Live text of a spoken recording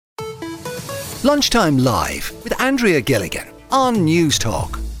Lunchtime Live with Andrea Gilligan on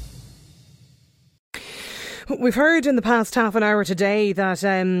Newstalk. We've heard in the past half an hour today that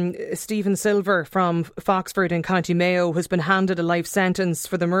Stephen Silver from Foxford in County Mayo has been handed a life sentence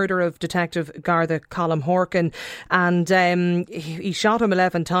for the murder of Detective Garda Colm Horkan, and he shot him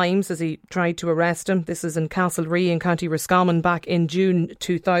 11 times as he tried to arrest him. This is in Castlerea in County Roscommon back in June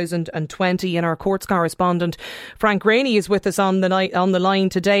 2020. And our courts correspondent Frank Greaney is with us on the line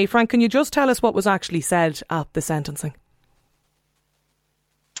today. Frank, can you just tell us what was actually said at the sentencing?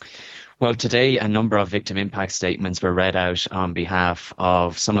 Well, today a number of victim impact statements were read out on behalf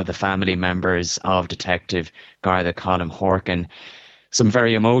of some of the family members of Detective Garda Colm Horkan. Some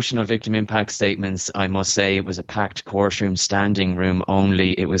very emotional victim impact statements, I must say. It was a packed courtroom, standing room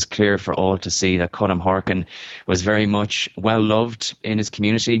only. It was clear for all to see that Colm Horkan was very much well loved in his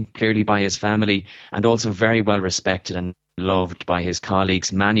community, clearly by his family, and also very well respected and loved by his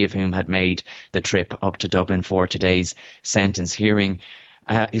colleagues, many of whom had made the trip up to Dublin for today's sentence hearing.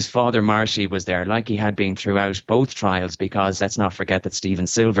 His father, Marty, was there, like he had been throughout both trials, because let's not forget that Stephen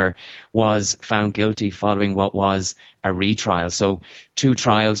Silver was found guilty following what was a retrial. So 2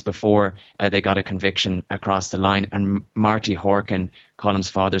 trials before they got a conviction across the line. And Marty Horkan, Colm's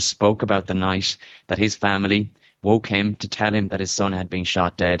father, spoke about the night that his family woke him to tell him that his son had been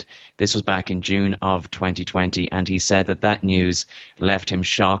shot dead. This was back in June of 2020. And he said that news left him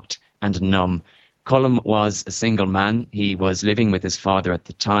shocked and numb. Colm was a single man. He was living with his father at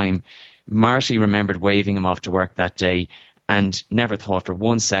the time. Marty remembered waving him off to work that day and never thought for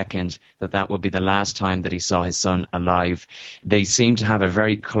 1 second that would be the last time that he saw his son alive. They seemed to have a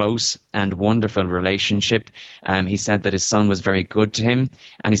very close and wonderful relationship. He said that his son was very good to him,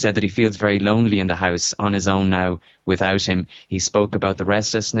 and he said that he feels very lonely in the house on his own now without him. He spoke about the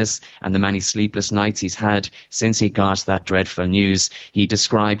restlessness and the many sleepless nights he's had since he got that dreadful news. He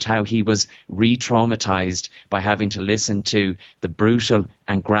described how he was re-traumatized by having to listen to the brutal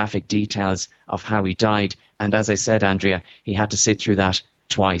and graphic details of how he died. And as I said, Andrea, he had to sit through that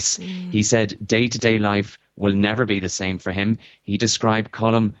twice. He said day-to-day life will never be the same for him. He described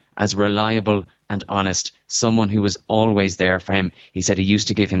Colm as reliable and honest, someone who was always there for him. He said he used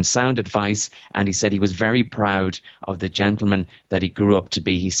to give him sound advice, and he said he was very proud of the gentleman that he grew up to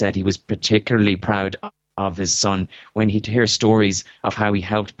be. He said he was particularly proud of his son when he'd hear stories of how he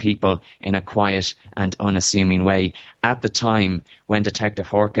helped people in a quiet and unassuming way. At the time when Detective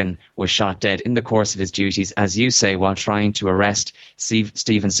Horkan was shot dead in the course of his duties, as you say, while trying to arrest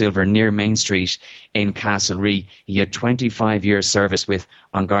Stephen Silver near Main Street in Castlerea, he had 25 years service with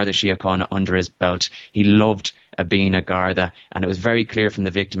An Garda Síochána under his belt. He loved being a Garda, and it was very clear from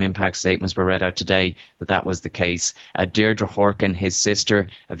the victim impact statements were read out today that was the case. Deirdre Horkan, his sister,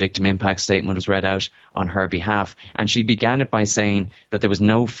 a victim impact statement was read out on her behalf, and she began it by saying that there was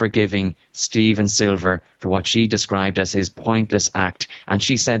no forgiving Stephen Silver for what she described as his pointless act, and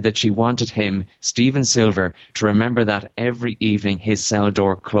she said that she wanted him, Stephen Silver, to remember that every evening his cell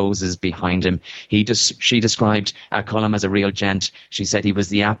door closes behind him. She described Colm as a real gent. She said he was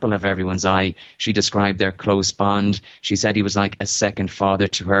the apple of everyone's eye. She described their close bond. She said he was like a second father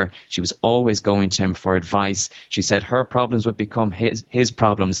to her. She was always going to him for advice. She said her problems would become his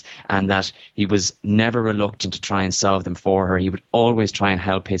problems, and that he was never reluctant to try and solve them for her. He would always try and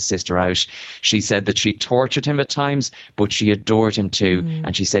help his sister out. She said that she tortured him at times, but she adored him too.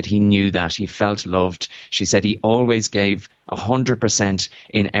 And she said he knew that. He felt loved. She said he always gave 100%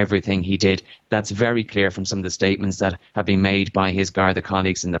 in everything he did. That's very clear from some of the statements that have been made by his Garda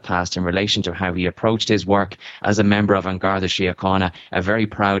colleagues in the past in relation to how he approached his work as a member of An Garda Síochána, a very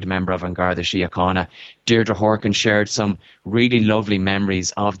proud member of An Garda Síochána. Deirdre Horkan shared some really lovely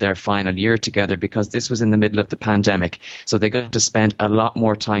memories of their final year together, because this was in the middle of the pandemic, so they got to spend a lot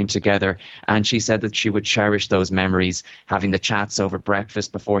more time together, and she said that she would cherish those memories, having the chats over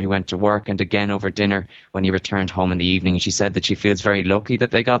breakfast before he went to work and again over dinner when he returned home in the evening. She said that she feels very lucky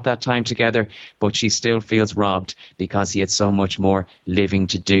that they got that time together, but she still feels robbed because he had so much more living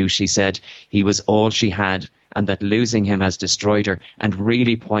to do. She said he was all she had, and that losing him has destroyed her. And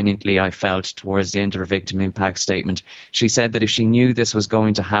really poignantly, I felt towards the end of her victim impact statement, she said that if she knew this was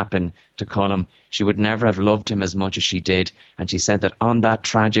going to happen to Colm, she would never have loved him as much as she did. And she said that on that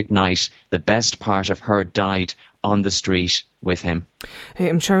tragic night, the best part of her died on the street with him.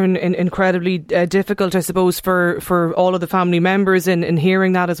 I'm sure incredibly difficult, I suppose, for all of the family members in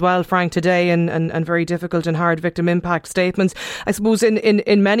hearing that as well, Frank, today, and very difficult and hard victim impact statements. I suppose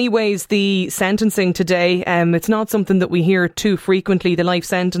in many ways the sentencing today, it's not something that we hear too frequently, the life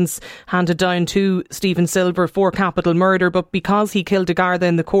sentence handed down to Stephen Silver for capital murder, but because he killed a Garda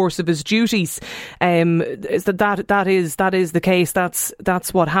in the course of his duties, that is the case.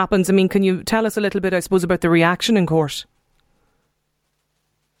 That's what happens. I mean, can you tell us a little bit, I suppose, about the reaction in court?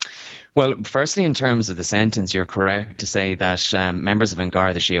 Well, firstly, in terms of the sentence, you're correct to say that members of An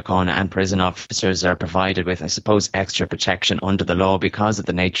Garda Síochána and prison officers are provided with, I suppose, extra protection under the law because of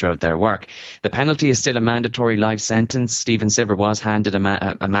the nature of their work. The penalty is still a mandatory life sentence. Stephen Silver was handed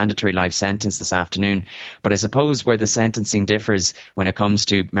a mandatory life sentence this afternoon. But I suppose where the sentencing differs when it comes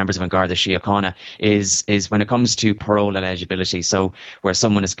to members of An Garda Síochána is when it comes to parole eligibility. So where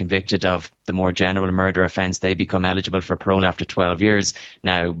someone is convicted of the more general murder offence, they become eligible for parole after 12 years.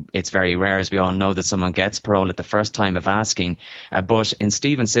 Now, it's very rare, as we all know, that someone gets parole at the first time of asking. But in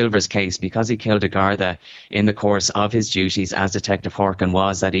Stephen Silver's case, because he killed a Garda in the course of his duties, as Detective Horkan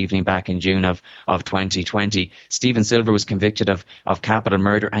was that evening back in June of 2020, Stephen Silver was convicted of capital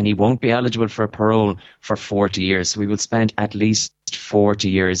murder, and he won't be eligible for parole for 40 years. So he will spend at least 40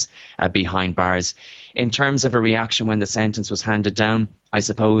 years behind bars. In terms of a reaction when the sentence was handed down, I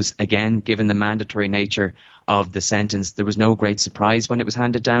suppose, again, given the mandatory nature of the sentence, there was no great surprise when it was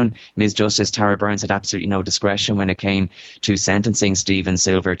handed down. Ms. Justice Tara Burns had absolutely no discretion when it came to sentencing Stephen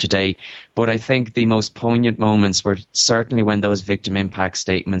Silver today. But I think the most poignant moments were certainly when those victim impact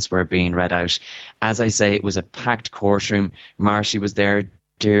statements were being read out. As I say, it was a packed courtroom. Marshy was there.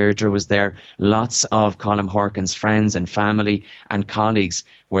 Deirdre was there. Lots of Colm Horkan's friends and family and colleagues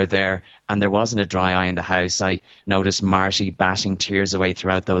were there, and there wasn't a dry eye in the house. I noticed Marshy batting tears away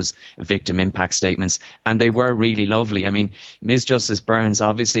throughout those victim impact statements, and they were really lovely. I mean, Ms. Justice Burns,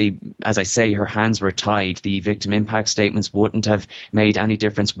 obviously, as I say, her hands were tied. The victim impact statements wouldn't have made any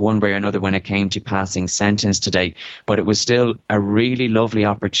difference one way or another when it came to passing sentence today, but it was still a really lovely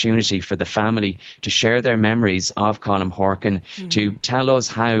opportunity for the family to share their memories of Colm Horkan, to tell us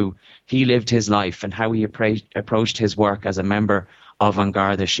how he lived his life and how he approached his work as a member of An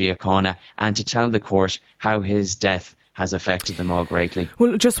Garda Síochána, and to tell the court how his death has affected them all greatly.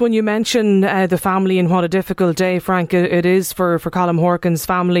 Well, just when you mention the family and what a difficult day, Frank, it is for Colm Horkan's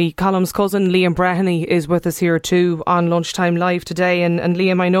family. Colm's cousin, Liam Breheny, is with us here too on Lunchtime Live today. And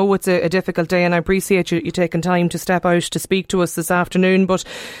Liam, I know it's a difficult day, and I appreciate you taking time to step out to speak to us this afternoon. But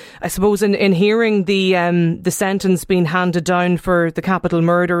I suppose in hearing the sentence being handed down for the capital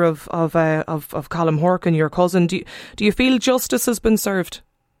murder of Colm Horkan, your cousin, do you feel justice has been served?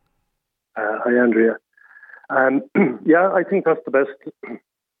 Hi, Andrea. Yeah, I think that's the best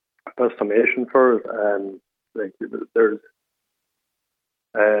summation for it. Like, there's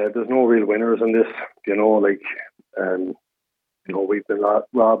no real winners in this, we've been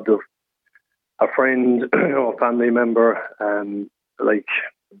robbed of a friend, a family member, I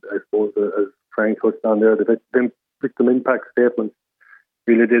suppose, as Frank touched on there, the victim impact statement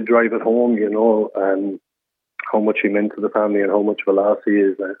really did drive it home, how much he meant to the family and how much of a loss he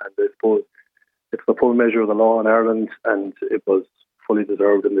is, and I suppose it's the full measure of the law in Ireland, and it was fully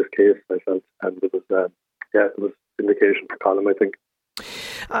deserved in this case, I felt, and it was vindication for Colm, I think.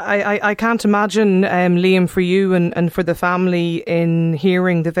 I can't imagine, Liam, for you and for the family in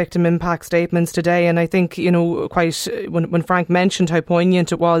hearing the victim impact statements today. And I think, quite when Frank mentioned how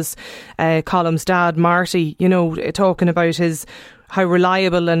poignant it was, Colm's dad, Marty, talking about how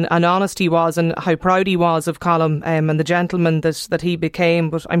reliable and honest he was and how proud he was of Colm and the gentleman that he became.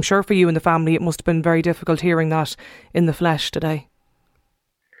 But I'm sure for you and the family it must have been very difficult hearing that in the flesh today.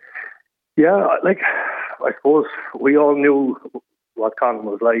 Yeah, I suppose we all knew what Colm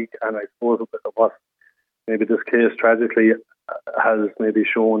was like, and I suppose what maybe this case tragically has maybe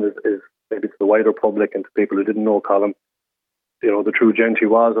shown is maybe to the wider public and to people who didn't know Colm, the true gent he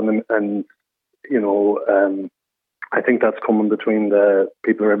was, and I think that's coming between the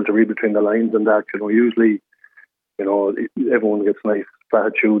people who are able to read between the lines, and that, usually, everyone gets nice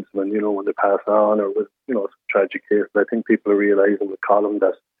platitudes when they pass on, or with, some tragic case. But I think people are realising with Colm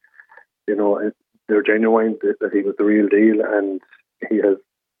that, they're genuine, that he was the real deal, and he has,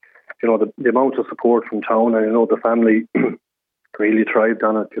 the amount of support from town, and the family really thrived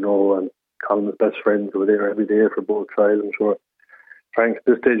on it, and Colm's best friends were there every day for both trials. I'm sure Frank at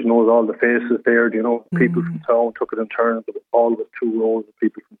this stage knows all the faces there, people from town took it in turn. There was always 2 rows of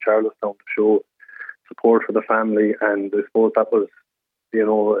people from Charlestown to show support for the family, and I suppose that was,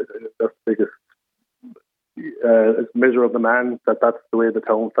 that's the biggest measure of the man, that's the way the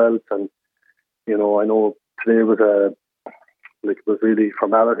town felt. And, I know today was like it was really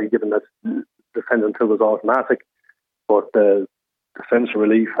formality, given that the sentence was automatic. But the sense of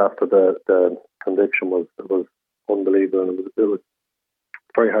relief after the conviction was unbelievable, and it was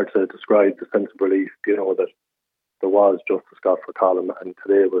very hard to describe the sense of relief, that there was justice got for Colm, and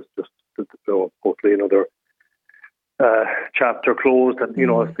today was just, hopefully another chapter closed, and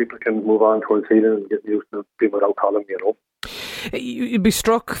as people can move on towards healing and get used to being without Colm. You'd be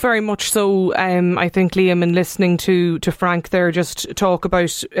struck very much so, I think, Liam, in listening to Frank there just talk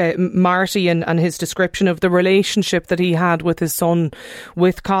about Marty and his description of the relationship that he had with his son,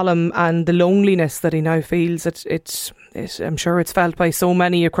 with Colm, and the loneliness that he now feels. I'm sure it's felt by so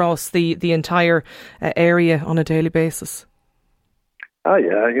many across the entire area on a daily basis.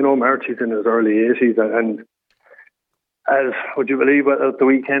 Marty's in his early 80s, and as would you believe, at the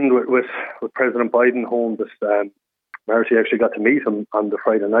weekend with President Biden home, Marty actually got to meet him on the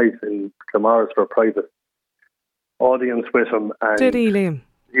Friday night in Clamars for a private audience with him. And did he, Liam?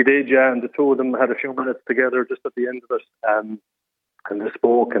 He did, yeah, and the two of them had a few minutes together just at the end of it, and they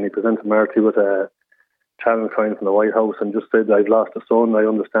spoke, and he presented Marty with a challenge sign from the White House and just said, "I've lost a son, I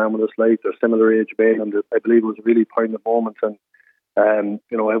understand what it's like, they're similar age, Ben," and I believe it was a really poignant moment, and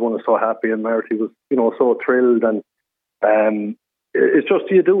everyone was so happy, and Marty was so thrilled, and it's just,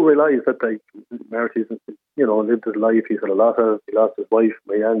 you do realise that Marty's lived his life. He lost his wife,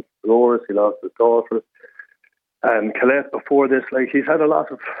 my aunt Dolores, he lost his daughter, and Colette before this. He's had a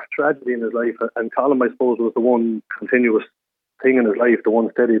lot of tragedy in his life, and Colm, I suppose, was the one continuous thing in his life, the one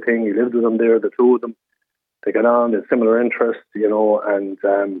steady thing. He lived with them there, the two of them. They got on, they had similar interests, and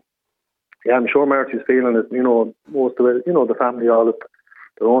I'm sure Marty's feeling it, most of it, the family, all of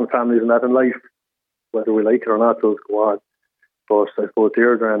their own families and that in life, whether we like it or not, does go on. But I suppose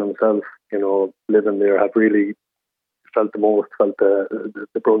Deirdre and himself, living there, have really felt the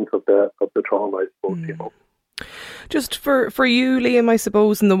brunt of the trauma, I suppose, Just for you, Liam, I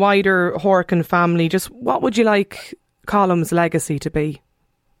suppose, and the wider Horkan family, just what would you like Colm's legacy to be?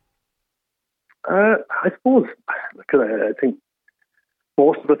 I suppose, I think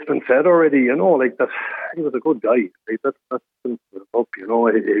most of it's been said already, that he was a good guy. That's been up, he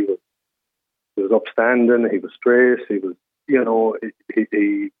was upstanding, he was straight, he was,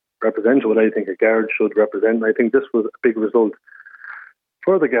 he represented what I think a guard should represent. And I think this was a big result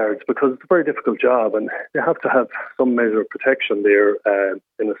for the guards, because it's a very difficult job, and you have to have some measure of protection there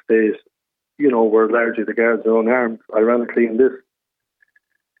in a state, where largely the guards are unarmed. Ironically, in this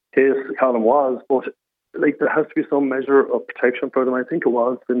case, Colm was, but there has to be some measure of protection for them. I think it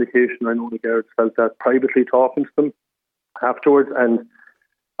was vindication. I know the guards felt that privately talking to them afterwards, and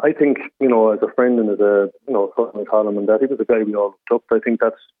I think, as a friend and as a, cousin of Colm, and that he was a guy we all looked up to. I think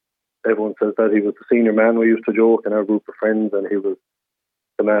everyone says that he was the senior man. We used to joke in our group of friends, and he was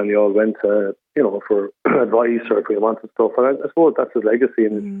the man we all went to, for advice or if we wanted stuff. And I suppose that's his legacy,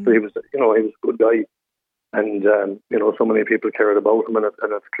 and he was a good guy, and so many people cared about him, and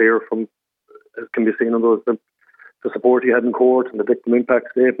it's clear from, as can be seen in those the support he had in court and the victim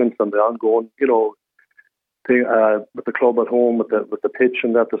impact statements and the ongoing, thing, with the club at home, with the pitch,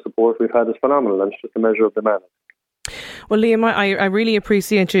 and that the support we've had is phenomenal, and it's just a measure of the man. Well, Liam, I really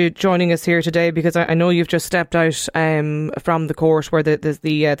appreciate you joining us here today, because I know you've just stepped out from the court where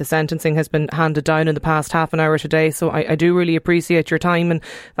the sentencing has been handed down in the past half an hour today. So I do really appreciate your time, and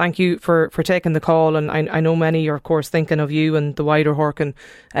thank you for taking the call. And I know many are, of course, thinking of you and the wider Horkan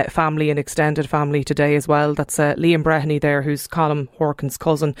family and extended family today as well. That's Liam Breheny there, who's Colm Horkan's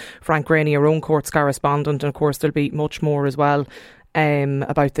cousin, Frank Greaney, our own court's correspondent. And of course, there'll be much more as well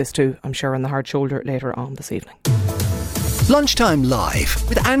about this too, I'm sure, on the Hard Shoulder later on this evening. Lunchtime Live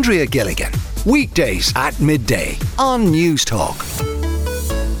with Andrea Gilligan. Weekdays at midday on Newstalk.